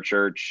lady at our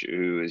church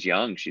who is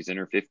young. She's in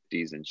her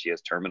 50s and she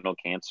has terminal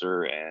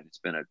cancer, and it's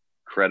been an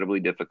incredibly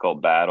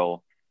difficult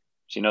battle.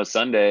 She knows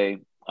Sunday,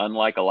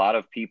 unlike a lot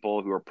of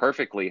people who are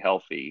perfectly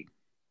healthy,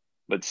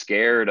 but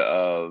scared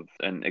of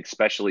an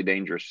especially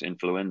dangerous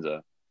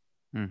influenza,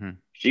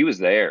 she was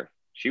there.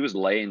 She was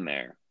laying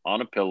there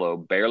on a pillow,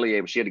 barely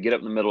able. She had to get up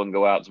in the middle and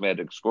go out. Somebody had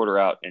to escort her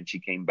out, and she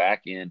came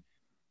back in.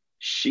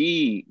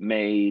 She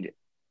made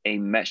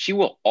she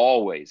will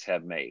always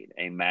have made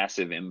a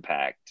massive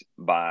impact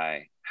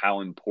by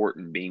how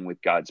important being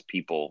with God's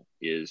people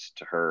is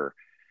to her.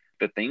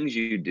 The things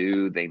you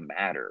do, they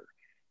matter.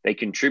 They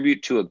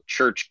contribute to a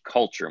church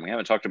culture. And we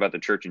haven't talked about the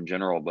church in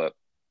general, but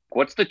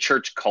what's the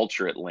church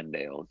culture at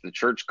Lindale? It's the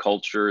church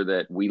culture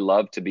that we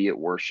love to be at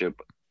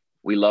worship.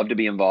 We love to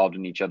be involved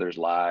in each other's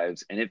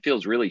lives. And it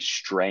feels really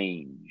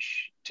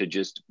strange to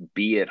just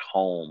be at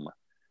home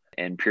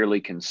and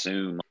purely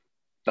consume.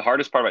 The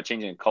hardest part about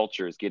changing a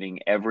culture is getting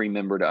every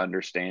member to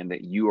understand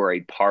that you are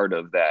a part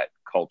of that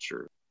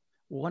culture.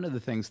 One of the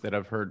things that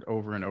I've heard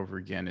over and over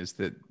again is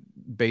that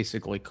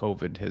basically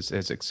COVID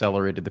has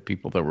accelerated the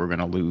people that we're going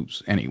to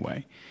lose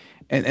anyway.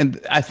 And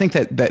I think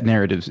that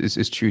narrative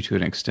is true to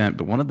an extent.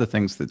 But one of the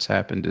things that's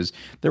happened is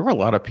there were a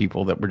lot of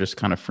people that were just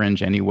kind of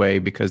fringe anyway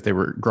because they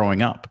were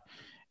growing up.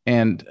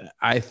 And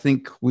I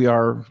think we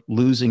are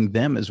losing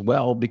them as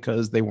well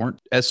because they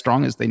weren't as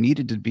strong as they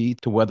needed to be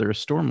to weather a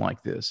storm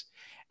like this.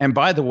 And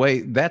by the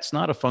way, that's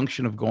not a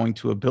function of going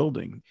to a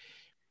building.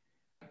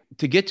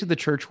 To get to the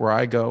church where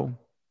I go,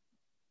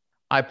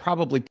 I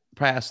probably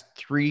passed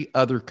 3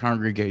 other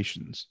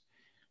congregations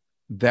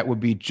that would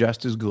be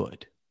just as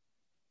good.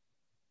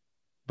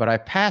 But I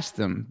passed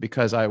them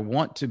because I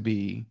want to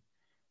be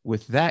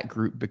with that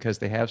group because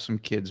they have some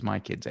kids my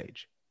kids'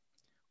 age.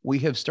 We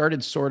have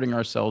started sorting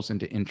ourselves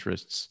into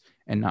interests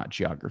and not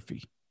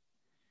geography.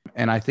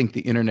 And I think the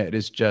internet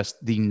is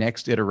just the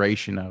next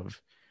iteration of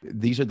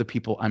these are the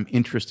people I'm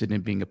interested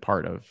in being a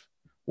part of.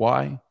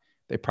 Why?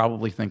 They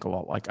probably think a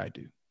lot like I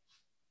do.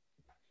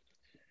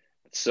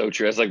 So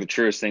true. That's like the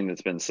truest thing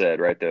that's been said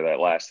right there. That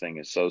last thing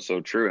is so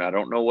true. And I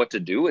don't know what to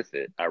do with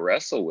it. I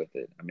wrestle with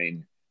it. I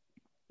mean,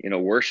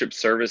 Worship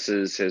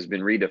services has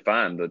been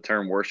redefined. The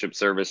term worship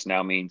service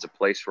now means a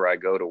place where I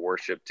go to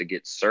worship to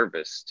get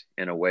serviced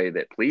in a way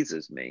that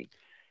pleases me.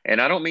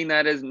 And I don't mean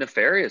that as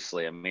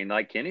nefariously. I mean,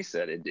 like Kenny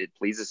said, it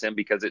pleases him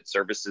because it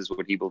services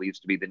what he believes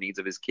to be the needs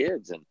of his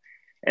kids.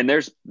 And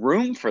there's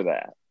room for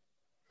that.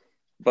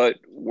 But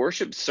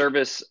worship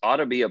service ought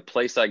to be a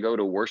place I go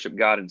to worship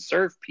God and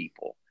serve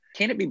people.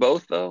 Can it be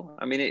both, though?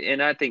 I mean,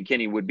 and I think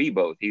Kenny would be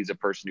both. He's a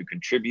person who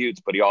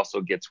contributes, but he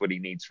also gets what he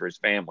needs for his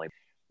family.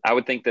 I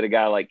would think that a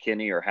guy like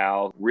Kenny or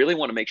Hal really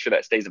want to make sure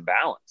that stays in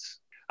balance.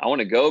 I want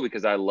to go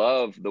because I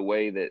love the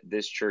way that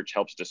this church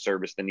helps to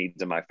service the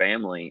needs of my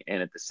family.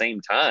 And at the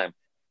same time,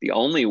 the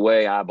only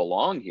way I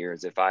belong here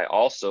is if I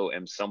also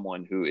am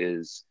someone who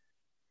is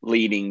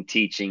leading,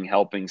 teaching,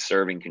 helping,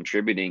 serving,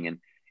 contributing. And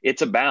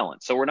it's a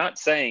balance. So we're not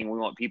saying we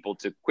want people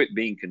to quit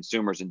being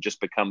consumers and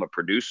just become a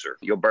producer.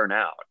 You'll burn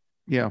out.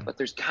 Yeah. But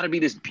there's got to be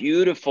this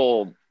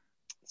beautiful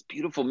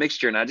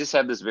mixture. And I just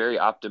have this very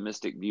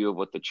optimistic view of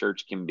what the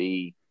church can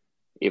be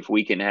if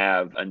we can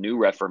have a new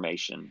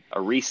reformation,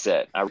 a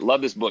reset. I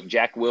love this book,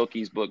 Jack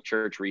Wilke's book,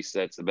 Church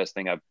Reset's the best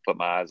thing I've put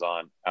my eyes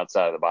on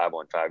outside of the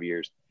Bible in 5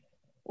 years,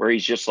 where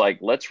he's just like,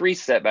 let's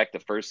reset back to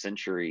first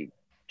century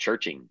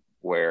churching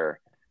where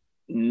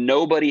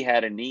nobody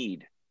had a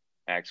need.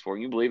 Acts 4,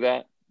 can you believe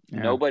that?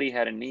 Yeah. Nobody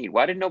had a need.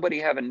 Why did nobody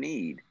have a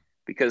need?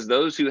 Because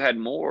those who had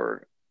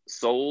more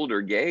sold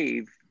or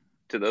gave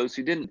to those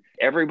who didn't.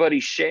 Everybody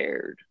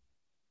shared.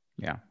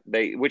 Yeah.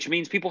 Which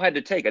means people had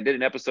to take. I did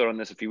an episode on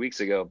this a few weeks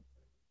ago.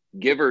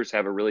 Givers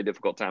have a really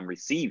difficult time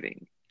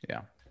receiving.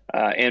 Yeah.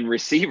 And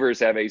receivers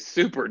have a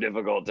super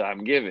difficult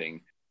time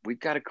giving. We've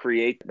got to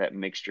create that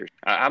mixture.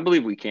 I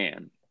believe we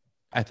can.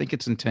 I think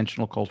it's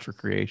intentional culture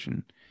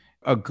creation.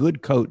 A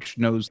good coach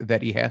knows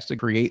that he has to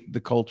create the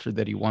culture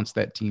that he wants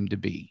that team to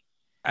be.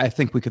 I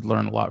think we could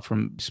learn a lot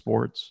from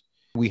sports.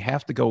 We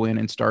have to go in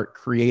and start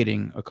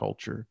creating a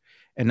culture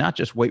and not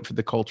just wait for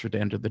the culture to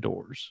enter the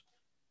doors.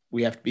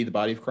 We have to be the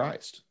body of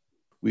Christ.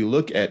 We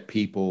look at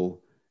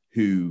people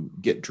who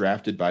get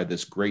drafted by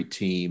this great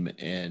team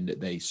and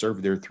they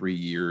serve their 3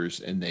 years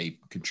and they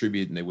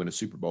contribute and they win a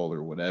Super Bowl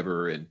or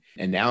whatever. And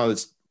now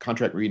it's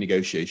contract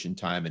renegotiation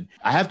time. And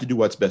I have to do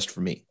what's best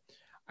for me.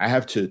 I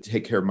have to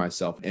take care of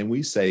myself. And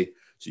we say,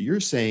 so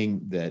you're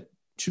saying that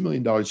 $2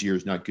 million a year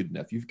is not good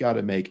enough. You've got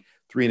to make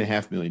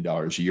 $3.5 million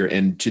a year.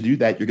 And to do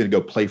that, you're going to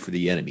go play for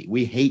the enemy.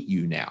 We hate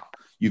you now.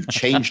 You've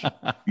changed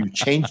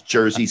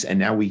jerseys and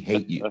now we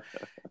hate you.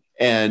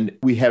 And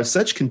we have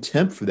such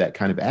contempt for that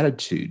kind of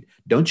attitude.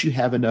 Don't you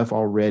have enough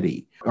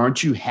already?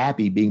 Aren't you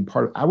happy being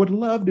part of? I would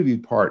love to be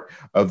part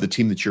of the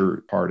team that you're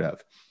part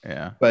of.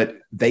 Yeah. But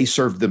they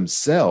serve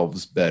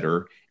themselves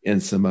better in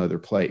some other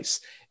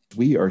place.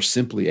 We are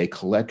simply a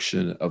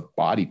collection of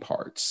body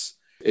parts.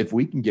 If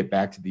we can get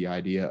back to the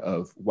idea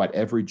of what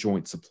every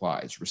joint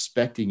supplies,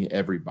 respecting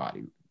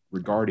everybody,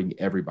 regarding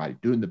everybody,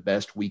 doing the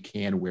best we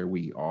can where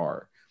we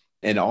are,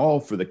 and all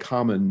for the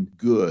common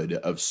good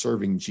of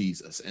serving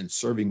Jesus and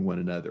serving one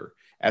another.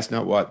 That's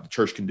not what the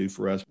church can do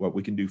for us, what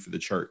we can do for the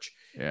church.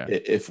 Yeah.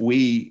 If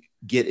we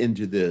get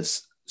into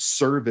this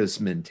service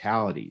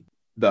mentality,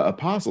 the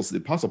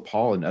Apostle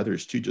Paul and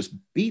others too, just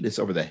beat us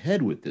over the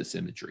head with this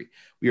imagery.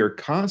 We are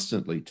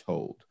constantly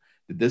told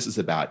that this is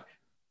about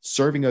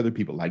serving other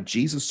people like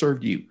Jesus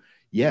served you.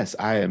 Yes,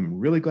 I am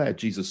really glad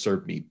Jesus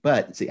served me,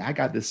 but see, I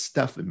got this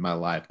stuff in my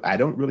life. I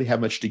don't really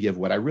have much to give.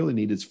 What I really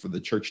need is for the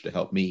church to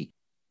help me.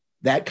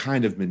 That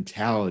kind of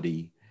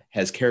mentality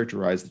has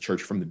characterized the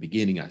church from the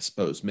beginning, I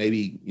suppose.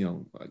 Maybe,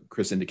 like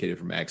Chris indicated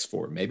from Acts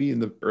 4, maybe in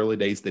the early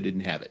days they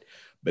didn't have it,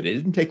 but it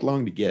didn't take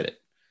long to get it.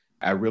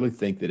 I really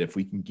think that if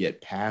we can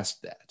get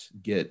past that,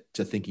 get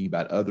to thinking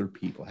about other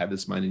people, have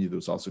this mind in you that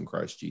was also in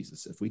Christ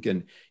Jesus, if we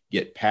can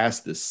get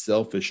past this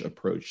selfish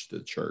approach to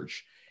the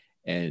church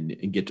and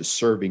get to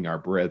serving our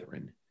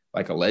brethren,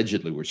 like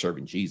allegedly we're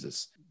serving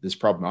Jesus, this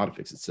problem ought to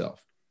fix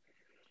itself.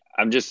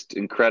 I'm just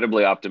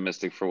incredibly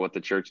optimistic for what the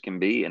church can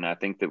be. And I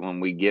think that when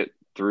we get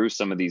through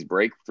some of these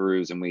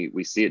breakthroughs and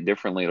we see it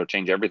differently, it'll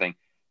change everything.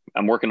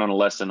 I'm working on a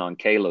lesson on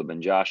Caleb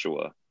and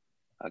Joshua.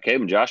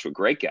 Caleb and Joshua,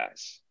 great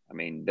guys. I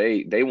mean,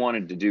 they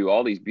wanted to do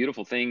all these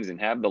beautiful things and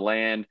have the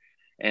land,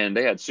 and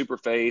they had super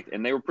faith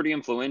and they were pretty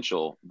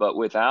influential. But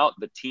without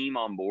the team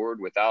on board,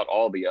 without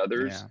all the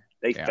others,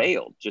 they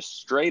failed, just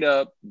straight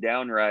up,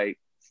 downright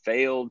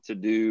failed to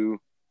do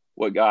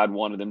what God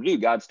wanted them to do.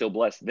 God still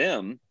blessed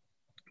them.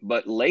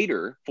 But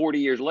later, 40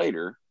 years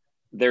later,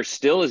 they're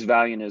still as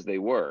valiant as they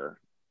were.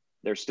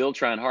 They're still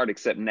trying hard,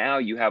 except now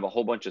you have a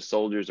whole bunch of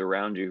soldiers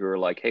around you who are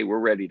like, hey, we're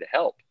ready to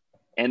help.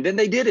 And then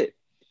they did it.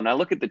 And I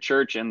look at the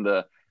church and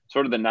the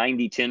sort of the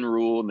 90-10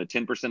 rule and the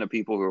 10% of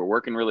people who are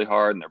working really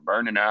hard and they're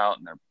burning out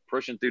and they're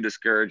pushing through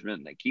discouragement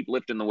and they keep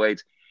lifting the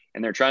weights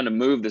and they're trying to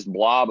move this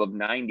blob of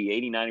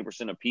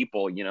 90% of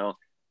people,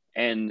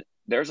 and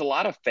there's a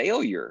lot of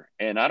failure.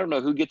 And I don't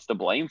know who gets the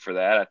blame for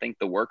that. I think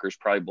the workers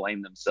probably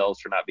blame themselves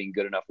for not being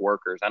good enough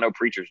workers. I know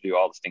preachers do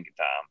all the stinking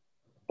time,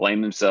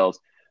 blame themselves.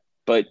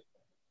 But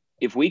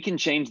if we can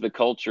change the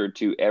culture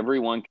to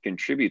everyone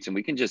contributes, and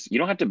we can you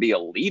don't have to be a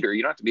leader.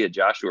 You don't have to be a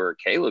Joshua or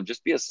Caleb,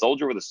 just be a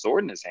soldier with a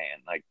sword in his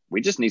hand. Like,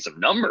 we just need some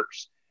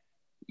numbers.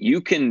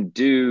 You can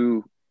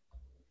do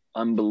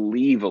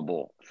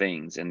unbelievable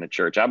things in the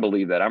church. I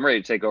believe that. I'm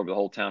ready to take over the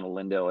whole town of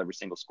Lindale, every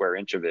single square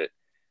inch of it.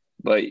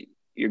 But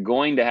you're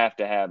going to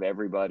have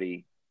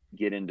everybody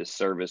get into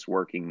service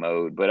working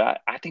mode. But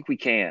I think we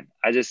can.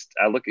 I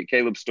look at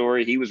Caleb's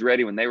story. He was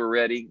ready when they were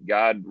ready.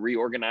 God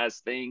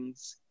reorganized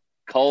things,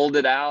 culled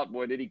it out.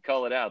 Boy, did he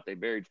cull it out. They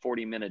buried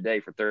 40 men a day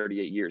for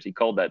 38 years. He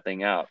culled that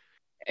thing out.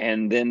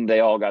 And then they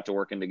all got to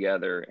working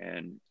together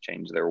and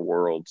change their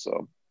world.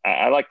 So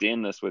I like to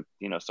end this with,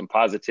 some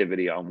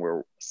positivity on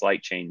where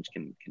slight change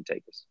can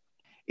take us.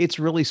 It's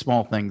really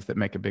small things that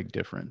make a big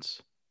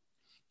difference.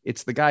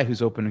 It's the guy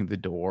who's opening the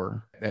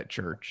door at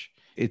church.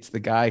 It's the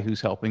guy who's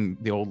helping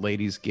the old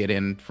ladies get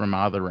in from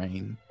out of the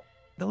rain.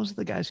 Those are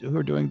the guys who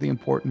are doing the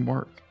important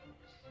work.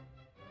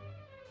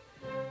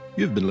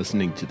 You have been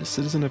listening to the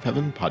Citizen of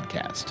Heaven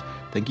podcast.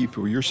 Thank you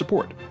for your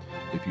support.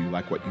 If you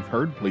like what you've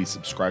heard, please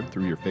subscribe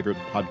through your favorite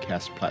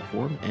podcast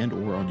platform and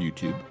or on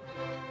YouTube.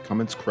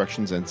 Comments,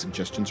 corrections, and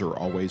suggestions are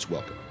always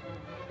welcome.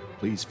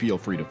 Please feel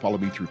free to follow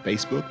me through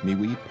Facebook,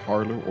 MeWe,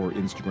 Parler, or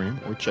Instagram,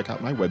 or check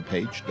out my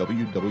webpage,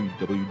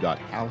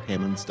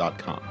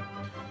 www.halhammonds.com.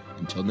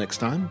 Until next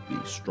time, be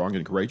strong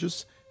and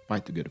courageous,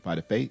 fight the good fight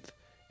of faith,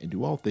 and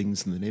do all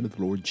things in the name of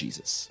the Lord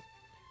Jesus.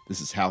 This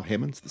is Hal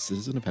Hammonds, the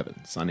Citizen of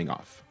Heaven, signing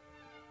off.